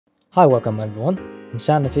Hi, welcome everyone. I'm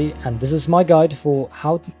Sanity, and this is my guide for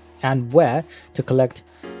how and where to collect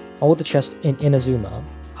all the chests in Inazuma.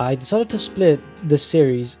 I decided to split this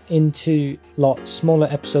series into a lot smaller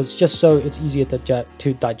episodes just so it's easier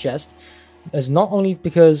to digest. It's not only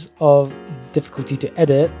because of difficulty to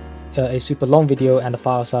edit a super long video and the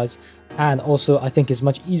file size, and also I think it's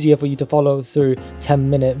much easier for you to follow through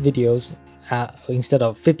 10-minute videos instead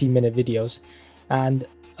of 50-minute videos. And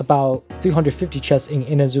about 350 chests in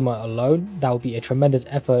Inazuma alone. That will be a tremendous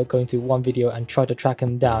effort going through one video and try to track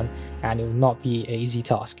him down, and it will not be an easy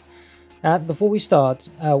task. And before we start,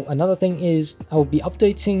 another thing is I will be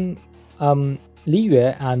updating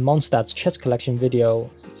Liyue and Mondstadt's chest collection video,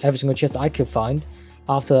 every single chest I could find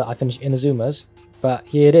after I finish Inazuma's. But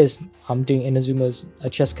here it is, I'm doing Inazuma's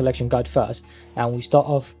chest collection guide first, and we start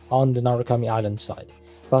off on the Narukami Island side.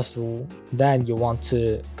 First of all, then you want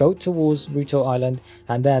to go towards Ritou Island,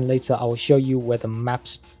 and then later I will show you where the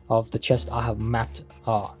maps of the chests I have mapped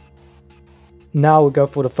are. Now we'll go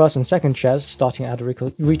for the first and second chest, starting at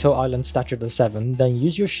Ritou Island Statue of the Seven. Then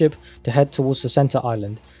use your ship to head towards the center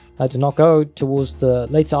island. Do not go towards the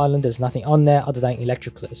later island, there's nothing on there other than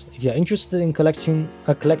Electroclus. If you're interested in collecting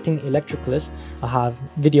Electroclus, I have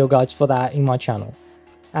video guides for that in my channel.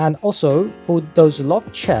 And also, for those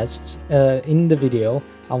locked chests in the video,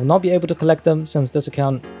 I will not be able to collect them since this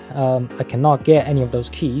account I cannot get any of those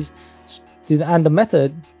keys. And the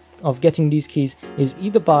method of getting these keys is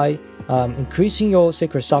either by increasing your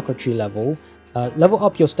Sacred Sakura Tree level, level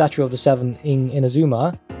up your Statue of the Seven in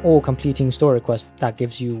Inazuma, or completing story quest that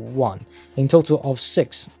gives you 1, in total of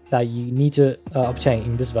 6 that you need to obtain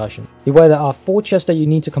in this version. Beware, there are 4 chests that you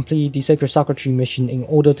need to complete the Sacred Sakura Tree mission in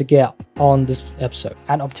order to get on this episode,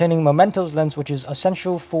 and obtaining Memento's lens, which is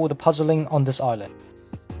essential for the puzzling on this island.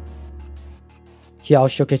 Here I'll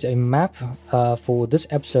showcase a map for this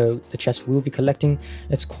episode the chest we'll be collecting.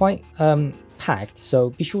 It's quite packed, so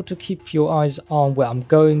be sure to keep your eyes on where I'm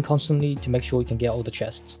going constantly to make sure you can get all the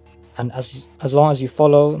chests. And as long as you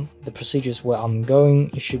follow the procedures where I'm going,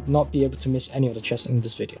 you should not be able to miss any of the chests in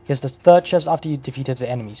this video. Here's the third chest after you defeated the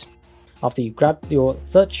enemies. After you grab your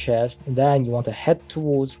third chest, then you want to head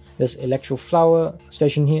towards this electro flower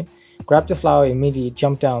station here. Grab the flower, immediately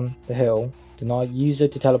jump down the hill. Do not use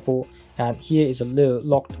it to teleport. And here is a little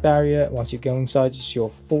locked barrier. Once you go inside, it's your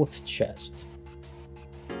 4th chest.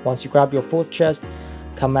 Once you grab your 4th chest,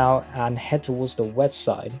 come out and head towards the west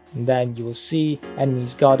side, and then you will see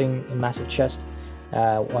enemies guarding a massive chest.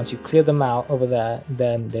 Once you clear them out over there,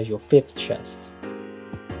 then there's your 5th chest.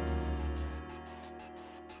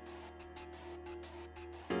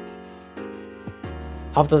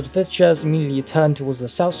 After the 5th chest, immediately you turn towards the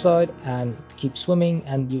south side and keep swimming,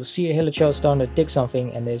 and you'll see a Hilichurl starting to dig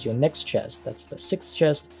something, and there's your next chest. That's the 6th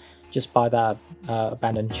chest, just by that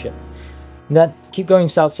abandoned ship. Then keep going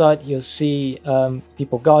south side, you'll see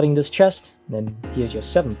people guarding this chest. Then here's your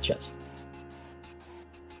 7th chest.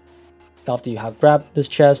 After you have grabbed this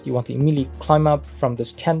chest, you want to immediately climb up from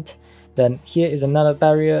this tent. Then here is another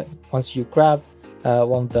barrier. Once you grab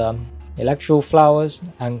one of the electro flowers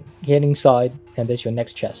and get inside, and there's your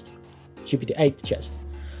next chest. Should be the 8th chest.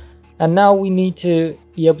 And now we need to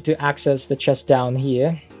be able to access the chest down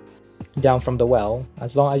here, down from the well.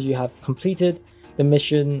 As long as you have completed the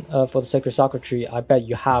mission for the Sacred Sakura Tree, I bet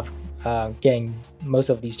you have gained most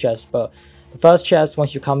of these chests. But the first chest,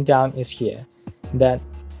 once you come down, is here. And then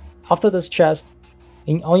after this chest,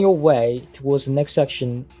 on your way towards the next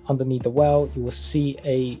section underneath the well, you will see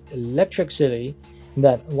a electric city. And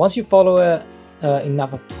then once you follow it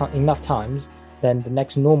enough times, then the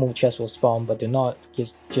next normal chest will spawn. But do not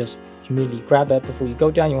just immediately grab it before you go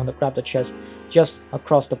down. You want to grab the chest just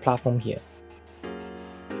across the platform here.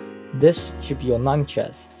 This should be your 9th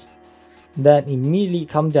chest. Then immediately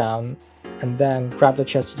come down and then grab the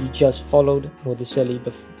chest you just followed with the silly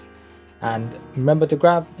before. And remember to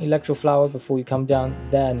grab electro flower before you come down,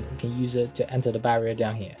 then you can use it to enter the barrier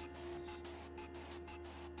down here.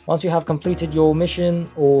 Once you have completed your mission,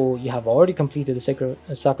 or you have already completed the Sacred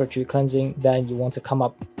Sakura Tree cleansing, then you want to come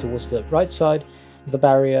up towards the right side of the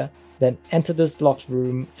barrier. Then enter this locked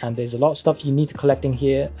room, and there's a lot of stuff you need to collect in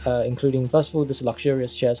here, including first of all this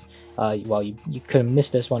luxurious chest. Well, you couldn't miss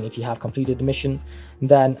this one if you have completed the mission.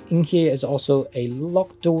 Then in here is also a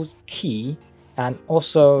locked doors key, and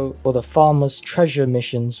also for the farmer's treasure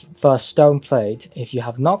missions, first stone plate. If you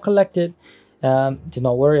have not collected, do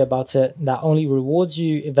not worry about it. That only rewards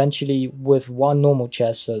you eventually with 1 normal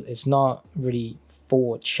chest, so it's not really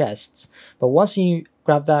 4 chests. But once you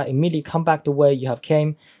grab that, immediately come back the way you have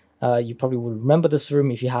came. You probably will remember this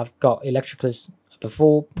room if you have got Electroclus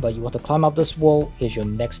before, but you want to climb up this wall. Here's your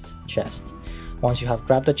next chest. Once you have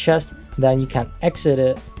grabbed the chest, then you can exit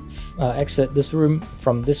it exit this room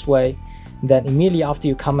from this way. Then immediately after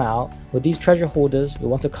you come out, with these treasure hoarders, you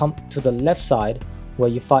want to come to the left side where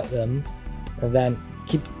you fight them, and then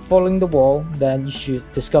keep following the wall. Then you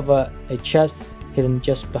should discover a chest hidden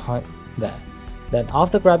just behind there. Then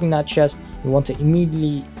after grabbing that chest, you want to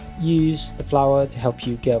immediately use the flower to help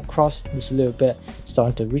you get across this little bit,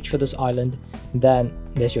 starting to reach for this island. Then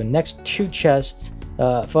there's your next 2 chests.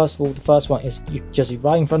 First of all, the first one is just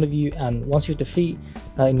right in front of you, and once you defeat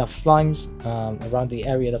enough slimes around the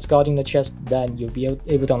area that's guarding the chest, then you'll be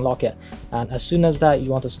able to unlock it. And as soon as that, you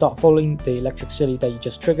want to start following the electric city that you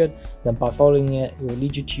just triggered. Then by following it, it will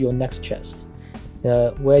lead you to your next chest.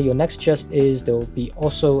 Where your next chest is, there will be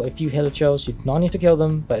also a few hilichurls. You do not need to kill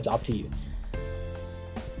them, but it's up to you.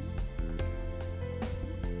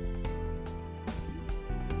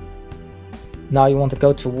 Now you want to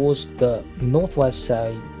go towards the northwest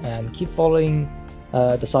side and keep following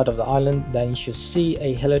the side of the island. Then you should see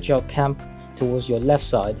a hilichurl camp towards your left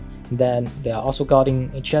side. Then they are also guarding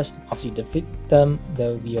a chest. After you defeat them,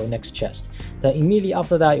 there will be your next chest. Then immediately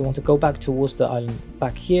after that, you want to go back towards the island.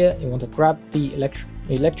 Back here, you want to grab the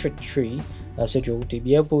electric tree sigil to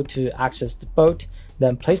be able to access the boat.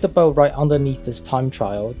 Then place the boat right underneath this time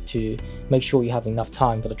trial to make sure you have enough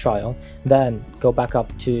time for the trial. Then go back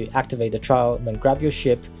up to activate the trial. Then grab your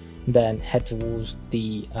ship. Then head towards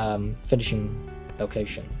the finishing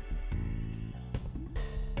location.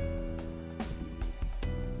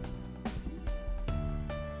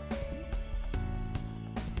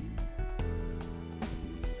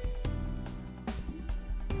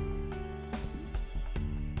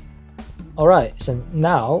 Alright, so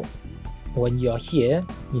now when you are here,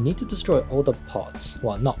 you need to destroy all the pots.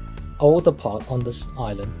 Well, not all the pots on this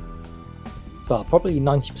island, but probably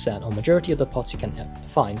 90% or majority of the pots you can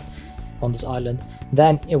find on this island.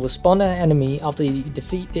 Then it will spawn an enemy. After you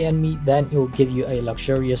defeat the enemy, then it will give you a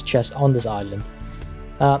luxurious chest on this island.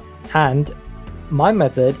 And my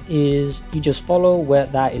method is you just follow where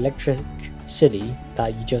that electric city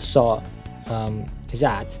that you just saw is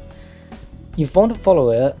at. You want to follow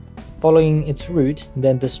it, following its route,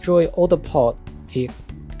 then destroy all the pot it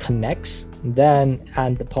connects, then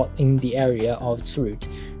and the pot in the area of its route.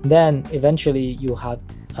 Then eventually you have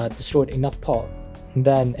destroyed enough pot.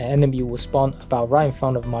 Then an enemy will spawn about right in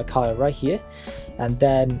front of my car right here, and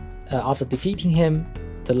then after defeating him,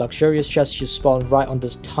 the luxurious chest should spawn right on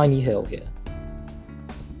this tiny hill here.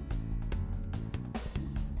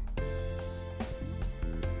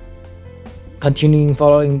 Continuing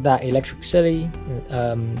following that electric city,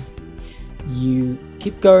 you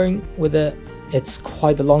keep going with it. It's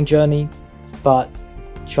quite a long journey, but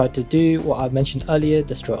try to do what I mentioned earlier,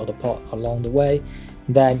 destroy all the pot along the way.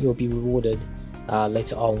 Then you'll be rewarded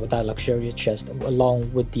later on with that luxurious chest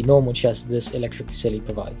along with the normal chest this electric city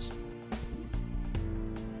provides.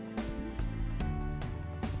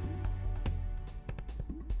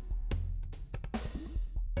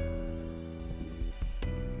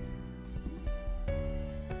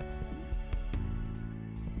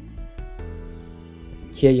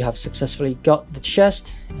 Here you have successfully got the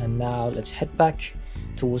chest, and now let's head back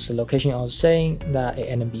towards the location I was saying that an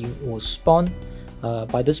enemy will spawn.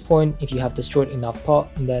 By this point, if you have destroyed enough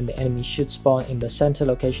pot, then the enemy should spawn in the center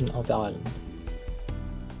location of the island.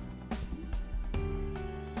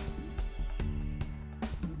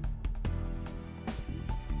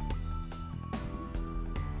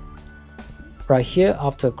 Right here,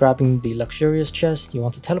 after grabbing the luxurious chest, you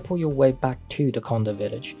want to teleport your way back to the Konda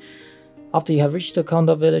village. After you have reached the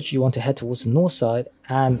Kanda village, you want to head towards the north side,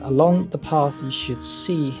 and along the path you should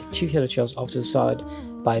see 2 hilichurls off to the side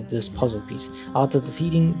by this puzzle piece. After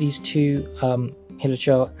defeating these 2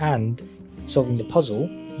 hilichurl and solving the puzzle,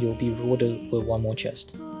 you will be rewarded with 1 more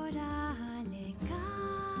chest.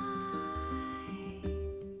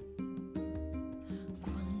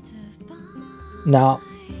 Now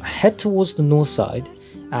head towards the north side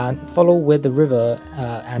and follow where the river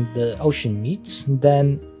and the ocean meets.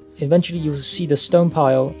 Then eventually you will see the stone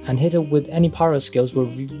pile, and hit it with any pyro skills will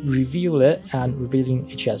reveal it and revealing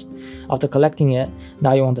a chest. After collecting it,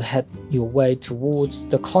 now you want to head your way towards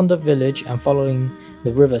the Konda village and following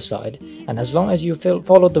the riverside. And as long as you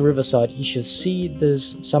follow the riverside, you should see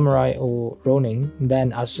this samurai or ronin.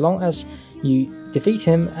 Then as long as you defeat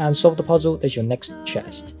him and solve the puzzle, there's your next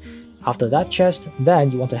chest. After that chest,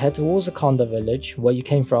 then you want to head towards the Konda village where you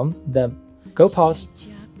came from. Then go past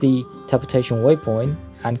the teleportation waypoint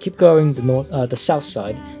and keep going the south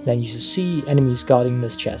side. Then you should see enemies guarding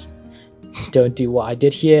this chest. Don't do what I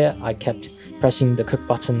did here. I kept pressing the cook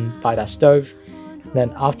button by that stove.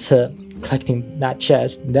 Then after collecting that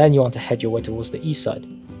chest, then you want to head your way towards the east side.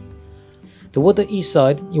 Toward the east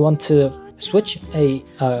side, you want to switch a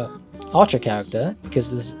archer character,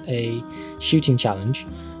 because this is a shooting challenge.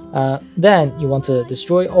 Then you want to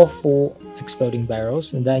destroy all 4 exploding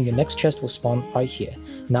barrels, and then your next chest will spawn right here.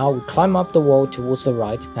 Now we climb up the wall towards the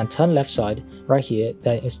right and turn left side. Right here,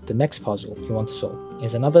 that is the next puzzle you want to solve.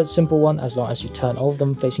 It's another simple one. As long as you turn all of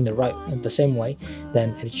them facing the right the same way,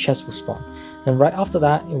 then a chest will spawn. And right after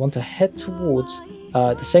that, you want to head towards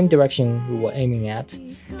the same direction we were aiming at,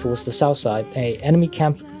 towards the south side. A enemy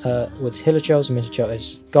camp with hilichurls and mishachurls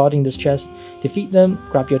is guarding this chest. Defeat them,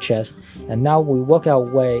 grab your chest, and now we work our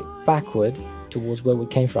way backward towards where we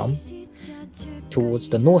came from, towards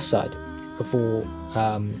the north side. Before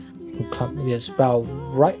it's about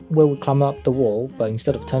right where we climb up the wall, but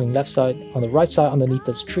instead of turning left side, on the right side underneath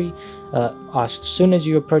this tree, as soon as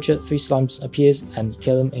you approach it, 3 slimes appears and you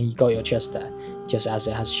kill them, and you got your chest there, just as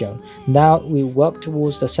it has shown. Now we work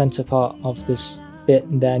towards the center part of this bit,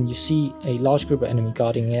 and then you see a large group of enemy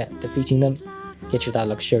guarding it. Defeating them, get you that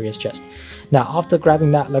luxurious chest. Now after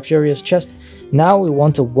grabbing that luxurious chest, now we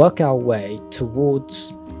want to work our way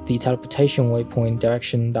towards the teleportation waypoint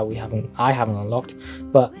direction that I haven't unlocked.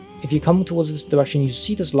 But if you come towards this direction, you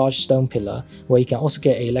see this large stone pillar where you can also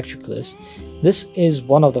get Electriclus. This is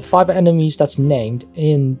one of the fiber enemies that's named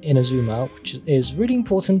in Inazuma, which is really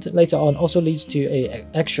important later on. Also leads to a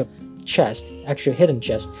extra hidden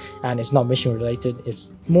chest, and it's not mission related,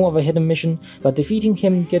 it's more of a hidden mission, but defeating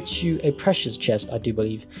him gets you a precious chest, I do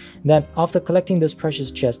believe. Then after collecting this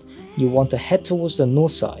precious chest, you want to head towards the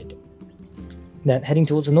north side. Then heading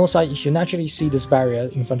towards the north side, you should naturally see this barrier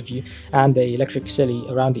in front of you and the electric silly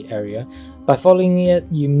around the area. By following it,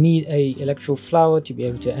 you need a electro flower to be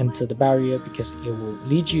able to enter the barrier, because it will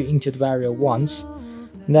lead you into the barrier once.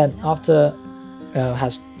 And then after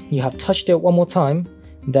you have touched it one more time,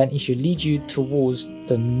 then it should lead you towards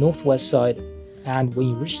the northwest side, and when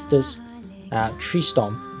you reach this tree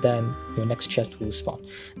stump, then your next chest will spawn.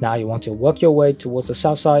 Now you want to work your way towards the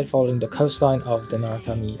south side, following the coastline of the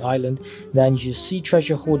Narukami island. Then you see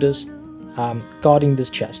treasure hoarders guarding this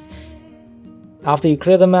chest. After you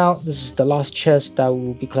clear them out, this is the last chest that we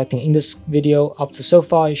will be collecting in this video. Up to so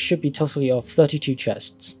far, it should be totally of 32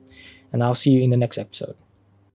 chests. And I'll see you in the next episode.